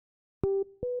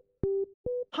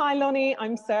Hi, Lonnie.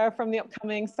 I'm Sarah from the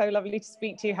upcoming. So lovely to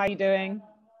speak to you. How are you doing?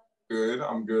 Good.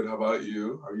 I'm good. How about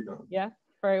you? How are you doing? Yeah,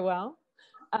 very well.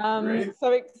 Great.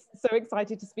 So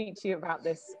excited to speak to you about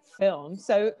this film.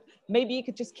 So maybe you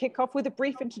could just kick off with a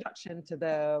brief introduction to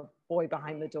the boy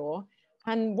behind the door.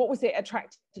 And what was it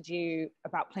attracted you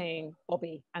about playing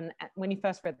Bobby and when you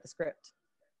first read the script?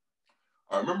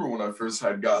 I remember when I first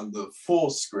had gotten the full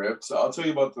script. I'll tell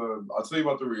you about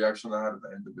the reaction I had at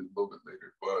the end of it a little bit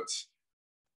later. But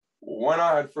when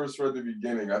I had first read the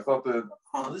beginning, I thought that,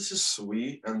 oh, this is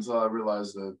sweet, until I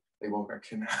realized that they both got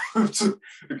kidnapped.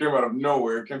 It came out of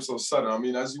nowhere. It came so sudden. I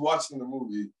mean, as you watch in the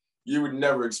movie, you would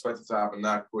never expect it to happen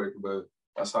that quick, but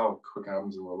that's how quick it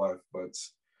happens in real life. But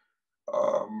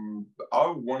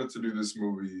I wanted to do this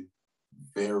movie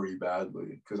very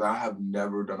badly because I have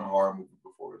never done a horror movie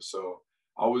before. So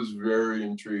I was very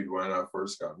intrigued when I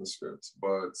first got the script.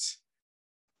 But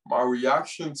my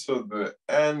reaction to the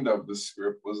end of the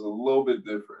script was a little bit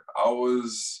different. I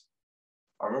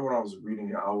remember when I was reading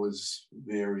it, I was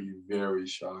very, very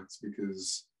shocked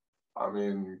because, I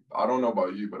mean, I don't know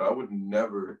about you, but I would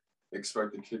never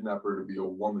expect a kidnapper to be a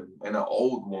woman, and an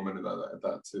old woman at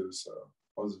that too. So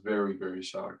I was very, very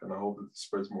shocked, and I hope it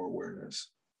spreads more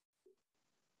awareness.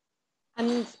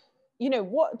 And,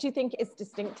 what do you think is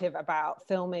distinctive about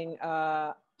filming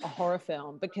a horror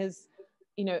film? Because,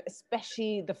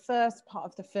 especially the first part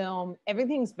of the film,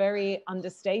 everything's very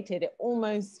understated. It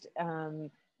almost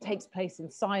takes place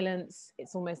in silence.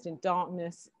 It's almost in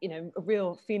darkness, a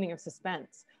real feeling of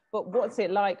suspense. But what's it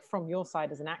like from your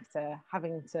side as an actor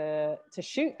having to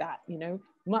shoot that,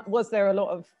 Was there a lot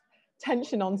of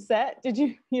tension on set? Did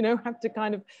you, have to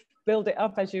kind of build it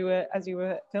up as you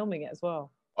were filming it as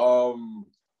well?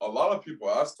 A lot of people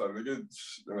ask that, and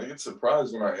they get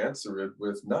surprised when I answer it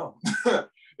with no.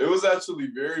 It was actually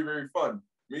very, very fun.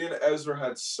 Me and Ezra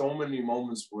had so many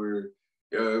moments where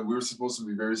we were supposed to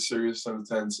be very serious and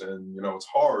intense, and it's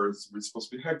hard. We're supposed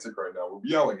to be hectic right now. We're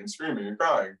yelling and screaming and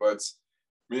crying, but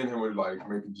me and him would like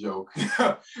make a joke,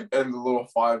 and the little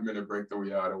 5-minute break that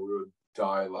we had, and we would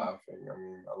die laughing. I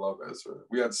mean, I love Ezra.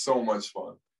 We had so much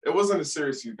fun. It wasn't as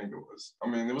serious as you think it was. I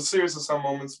mean, it was serious at some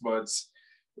moments, but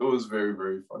it was very,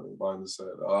 very funny behind the set.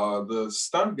 The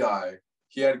stunt guy,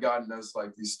 he had gotten us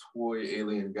like these toy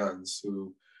alien guns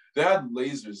who they had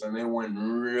lasers and they went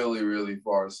really, really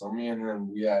far. So me and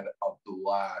him, we had a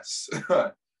blast.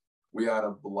 We had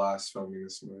a blast filming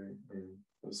this movie. I mean,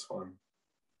 it was fun.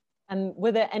 And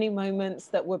were there any moments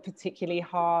that were particularly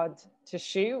hard to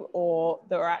shoot or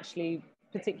that were actually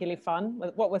particularly fun?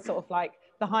 What were sort of like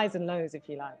the highs and lows, if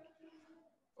you like?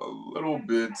 A little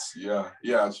bit, yeah,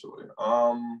 yeah, actually.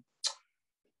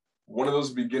 One of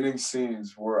those beginning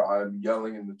scenes where I'm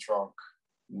yelling in the trunk.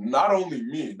 Not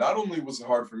only was it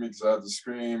hard for me because I had to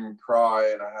scream,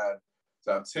 cry, and I had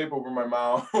to have tape over my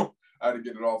mouth. I had to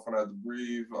get it off and I had to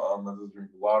breathe. I had to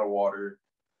drink a lot of water.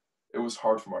 It was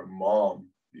hard for my mom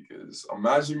because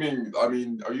imagine being, I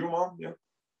mean, are you a mom? Yeah.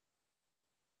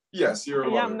 Yes, you're a I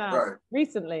am mother, now. right?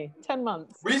 Recently, 10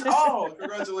 months. Oh,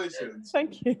 congratulations.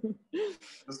 Thank you.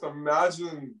 Just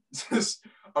imagine this.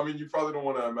 I mean, you probably don't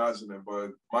want to imagine it,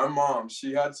 but my mom,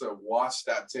 she had to watch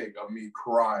that take of me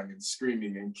crying and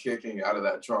screaming and kicking out of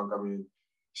that trunk. I mean,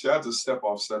 she had to step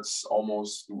off sets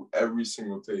almost through every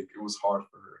single take. It was hard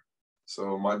for her.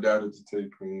 So my dad had to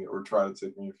take me or try to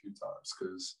take me a few times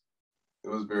because it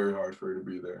was very hard for her to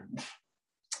be there.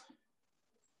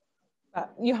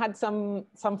 You had some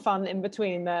fun in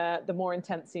between the more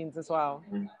intense scenes as well.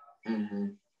 Mm-hmm.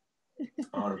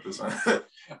 100%.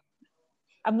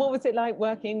 And what was it like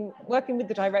working with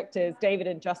the directors, David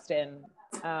and Justin,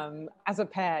 as a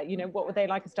pair? What were they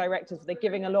like as directors? Were they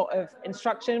giving a lot of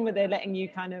instruction? Were they letting you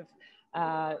kind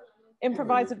of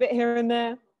improvise a bit here and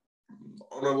there?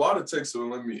 On a lot of takes, it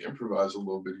would let me improvise a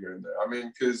little bit here and there. I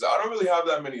mean, because I don't really have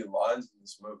that many lines in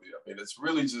this movie. I mean, it's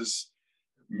really just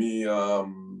me.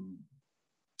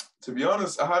 To be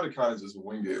honest, I had to kind of just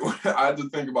wing it. I had to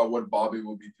think about what Bobby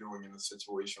would be doing in the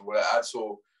situation, what an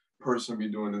actual person be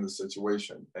doing in the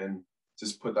situation, and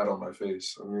just put that on my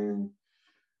face. I mean,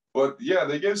 but yeah,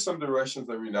 they gave some directions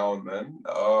every now and then.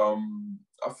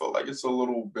 I feel like it's a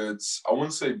little bit, I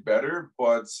wouldn't say better,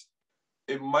 but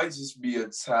it might just be a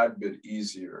tad bit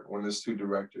easier when there's two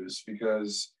directors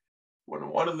because when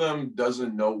one of them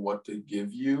doesn't know what to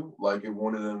give you, like if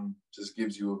one of them just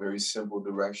gives you a very simple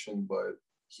direction, but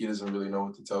he doesn't really know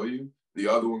what to tell you, the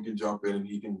other one can jump in and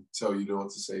he can tell you what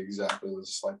to say exactly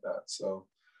just like that. So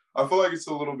I feel like it's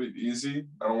a little bit easy.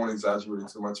 I don't want to exaggerate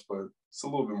it too much, but it's a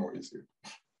little bit more easier.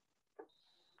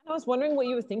 I was wondering what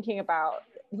you were thinking about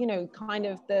you know, kind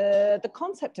of the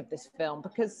concept of this film,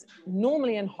 because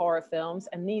normally in horror films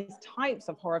and these types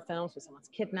of horror films where someone's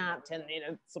kidnapped and, you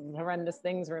know, sort of horrendous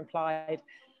things are implied,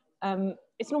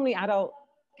 it's normally adult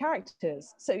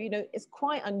characters. So, you know, it's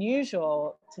quite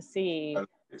unusual to see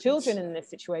children in this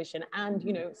situation and,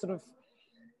 you know, sort of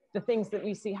the things that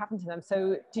we see happen to them.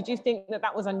 So did you think that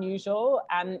that was unusual?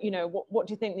 And, you know, what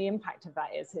do you think the impact of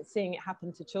that is? It's seeing it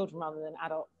happen to children rather than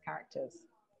adult characters.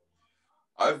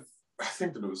 I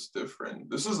think that it was different.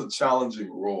 This is a challenging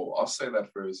role. I'll say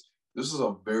that first. This is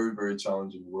a very, very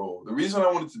challenging role. The reason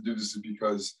I wanted to do this is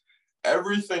because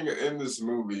everything in this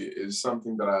movie is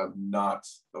something that I have not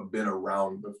been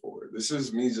around before. This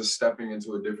is me just stepping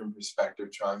into a different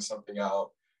perspective, trying something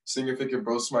out, seeing if it could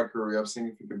boost my career up, seeing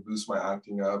if it could boost my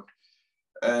acting up.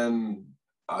 And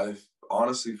I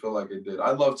honestly feel like it did.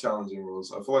 I love challenging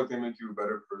roles. I feel like they make you a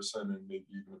better person and make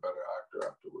you even a better actor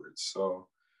afterwards. So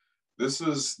this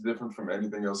is different from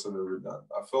anything else I've ever done.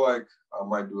 I feel like I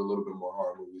might do a little bit more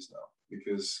horror movies now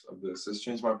because of this. It's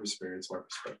changed my experience, my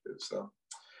perspective. So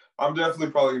I'm definitely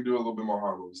probably gonna do a little bit more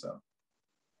horror movies now.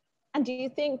 And do you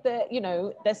think that, you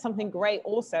know, there's something great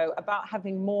also about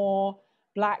having more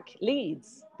Black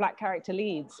leads, Black character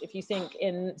leads? If you think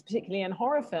in, particularly in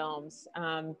horror films,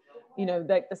 you know,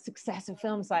 the success of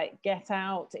films like Get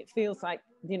Out, it feels like,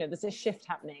 you know, there's a shift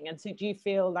happening. And so do you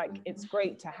feel like it's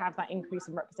great to have that increase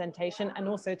in representation and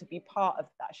also to be part of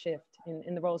that shift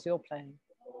in the roles you're playing?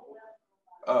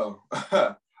 Oh,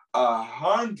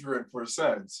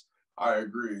 100%. I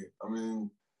agree. I mean,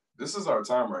 this is our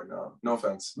time right now. No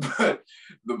offense, but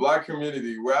the Black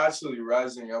community, we're actually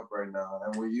rising up right now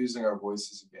and we're using our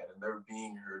voices again and they're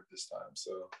being heard this time.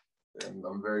 So, and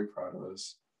I'm very proud of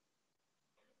us.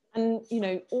 And, you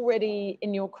know, already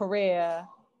in your career,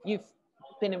 you've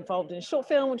been involved in a short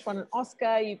film, which won an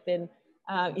Oscar. You've been,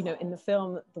 you know, in the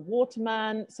film The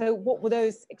Waterman. So what were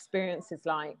those experiences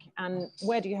like? And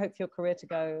where do you hope for your career to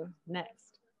go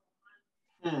next?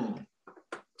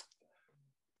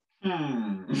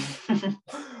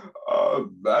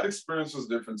 That experience was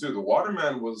different too. The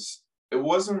Waterman was, it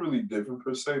wasn't really different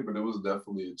per se, but it was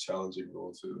definitely a challenging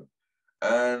role too.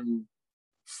 And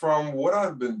from what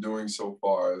I've been doing so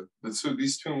far, these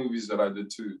two movies that I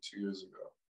did two years ago,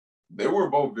 they were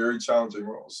both very challenging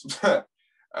roles.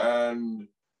 And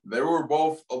they were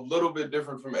both a little bit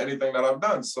different from anything that I've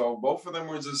done. So both of them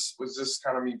was just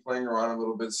kind of me playing around a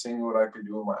little bit, seeing what I could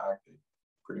do with my acting,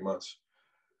 pretty much.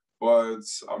 But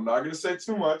I'm not gonna say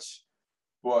too much,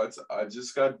 but I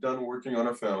just got done working on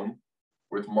a film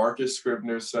with Marcus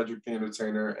Scribner, Cedric the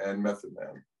Entertainer, and Method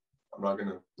Man. I'm not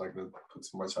gonna put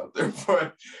too much out there,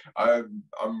 but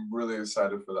I'm really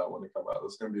excited for that one to come out.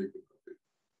 It's gonna be a good movie.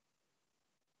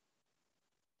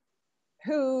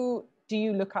 Who do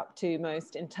you look up to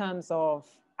most in terms of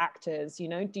actors? You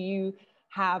know, do you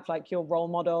have like your role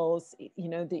models, you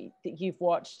know, that you've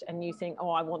watched and you think,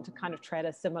 oh, I want to kind of tread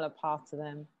a similar path to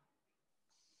them?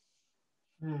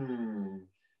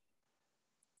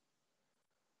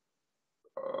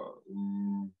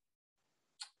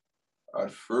 At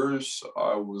first,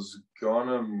 I was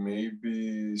gonna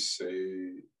maybe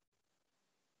say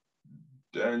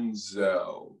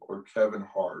Denzel or Kevin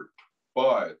Hart,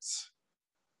 but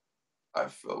I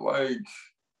feel like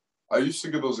I used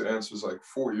to get those answers like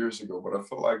 4 years ago, but I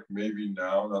feel like maybe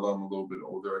now that I'm a little bit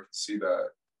older, I can see that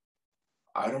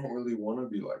I don't really want to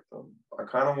be like them. I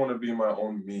kind of want to be my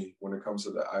own me when it comes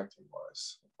to the acting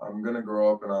wise. I'm gonna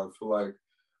grow up and I feel like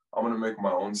I'm gonna make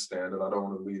my own stand and I don't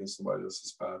want to lead in somebody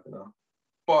else's path, you know.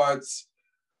 But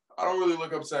I don't really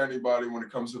look up to anybody when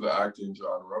it comes to the acting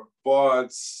genre.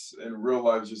 But in real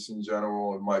life, just in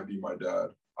general, it might be my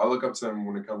dad. I look up to him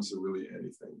when it comes to really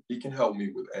anything. He can help me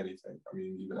with anything. I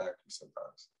mean, even acting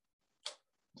sometimes.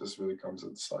 It just really comes at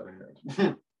the sleight of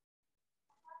hand.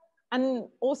 And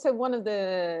also one of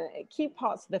the key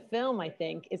parts of the film, I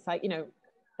think, is like, you know,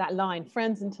 that line,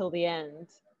 friends until the end.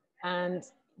 And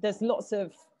there's lots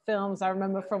of films I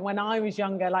remember from when I was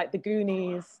younger, like The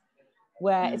Goonies,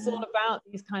 where it's all about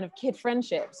these kind of kid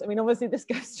friendships. I mean, obviously this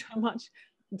goes to a much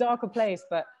darker place,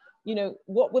 but, you know,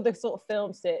 what were the sort of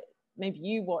films that maybe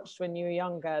you watched when you were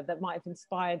younger that might have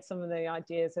inspired some of the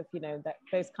ideas of, you know, that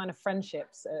those kind of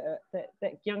friendships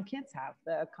that young kids have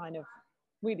that are kind of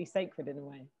really sacred in a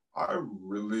way? I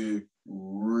really,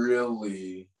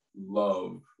 really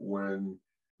love when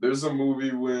there's a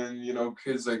movie when, you know,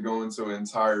 kids that go into an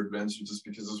entire adventure just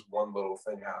because this one little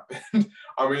thing happened.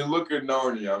 I mean, look at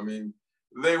Narnia. I mean,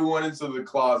 they went into the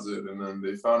closet and then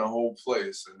they found a whole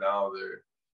place and now they're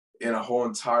in a whole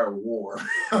entire war.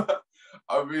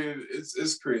 I mean,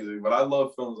 it's crazy, but I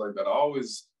love films like that.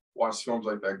 watched films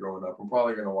like that growing up. I'm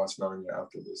probably gonna watch Narnia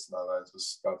after this. Now that I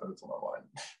just got that into my mind.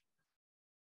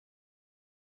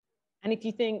 And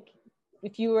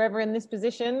if you were ever in this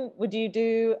position, would you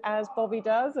do as Bobby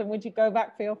does, and would you go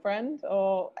back for your friend?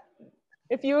 Or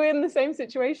if you were in the same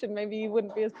situation, maybe you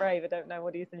wouldn't be as brave. I don't know.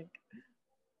 What do you think?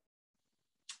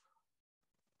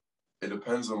 It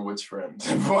depends on which friend,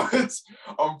 but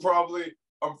I'm probably,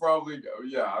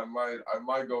 yeah, I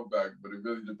might go back, but it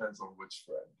really depends on which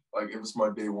friend. Like if it's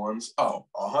my day ones,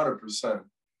 100%.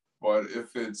 But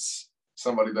if it's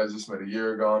somebody that I just met a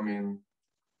year ago, I mean,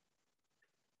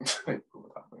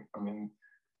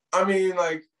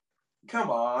 like, come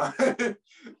on,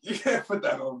 you can't put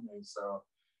that on me. So,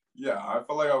 yeah, I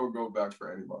feel like I would go back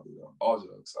for anybody though. All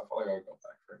jokes, I feel like I would go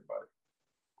back for anybody.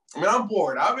 I mean, I'm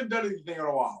bored. I haven't done anything in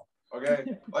a while.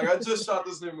 Okay, like I just shot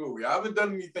this new movie. I haven't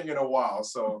done anything in a while,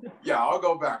 so yeah, I'll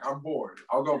go back. I'm bored.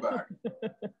 I'll go back.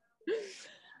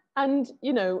 And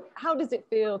how does it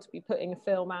feel to be putting a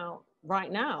film out right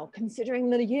now, considering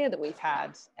the year that we've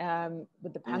had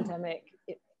with the pandemic?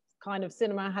 It kind of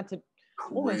cinema had to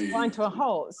almost grind to a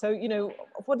halt. So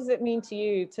what does it mean to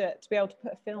you to be able to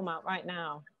put a film out right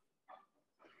now?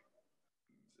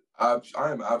 I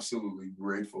am absolutely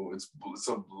grateful. It's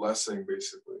a blessing,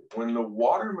 basically. When the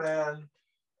Waterman,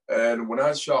 and when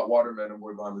I shot Waterman and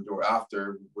Boy Behind the Door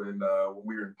after, when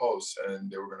we were in post and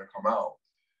they were going to come out,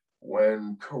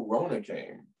 when Corona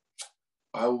came,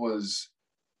 I was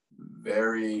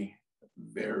very,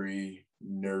 very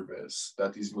nervous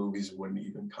that these movies wouldn't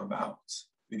even come out,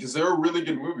 because they were really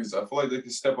good movies. I feel like they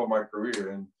could step up my career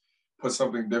and put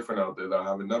something different out there that I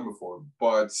haven't done before.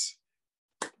 But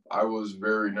I was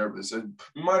very nervous. It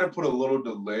might have put a little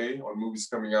delay on movies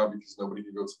coming out because nobody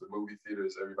could go to the movie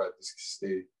theaters. Everybody just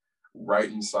stayed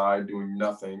right inside doing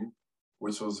nothing,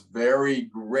 which was very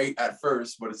great at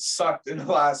first, but it sucked in the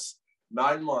last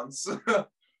 9 months.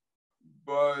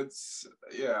 But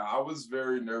yeah, I was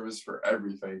very nervous for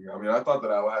everything. I mean, I thought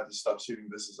that I had to stop shooting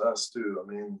This Is Us too.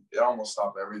 I mean, it almost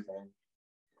stopped everything.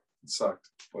 It sucked,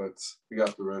 but we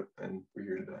got through it and we're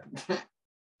here today.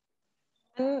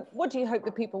 And what do you hope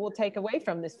that people will take away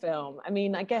from this film? I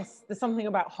mean, I guess there's something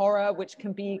about horror which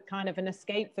can be kind of an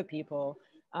escape for people,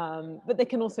 but they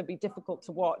can also be difficult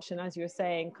to watch. And as you were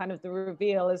saying, kind of the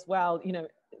reveal as well,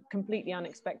 completely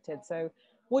unexpected. So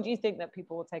what do you think that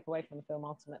people will take away from the film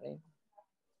ultimately?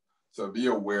 So be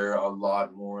aware a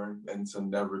lot more and to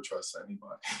never trust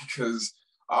anybody, because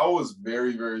I was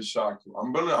very, very shocked.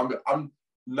 I'm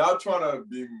not trying to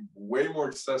be way more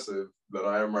excessive than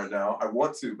I am right now. I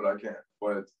want to, but I can't.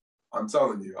 But I'm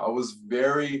telling you, I was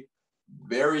very,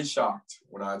 very shocked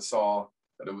when I saw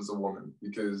that it was a woman,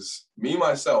 because me,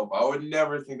 myself, I would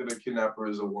never think that a kidnapper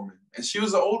is a woman. And she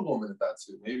was an old woman at that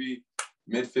too, maybe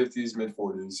mid-50s,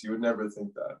 mid-40s. You would never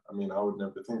think that. I mean, I would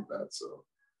never think that. So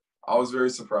I was very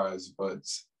surprised, but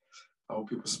I hope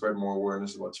people spread more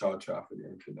awareness about child trafficking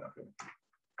and kidnapping.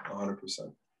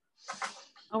 100%.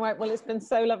 All right, well, it's been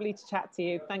so lovely to chat to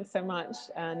you. Thanks so much.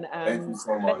 And thank you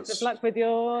so much. best of luck with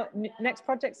your next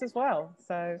projects as well.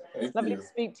 So lovely to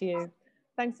speak to you.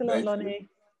 Thanks a lot, Lonnie.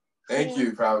 Thank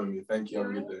you for having me. Thank you.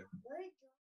 Have a good day.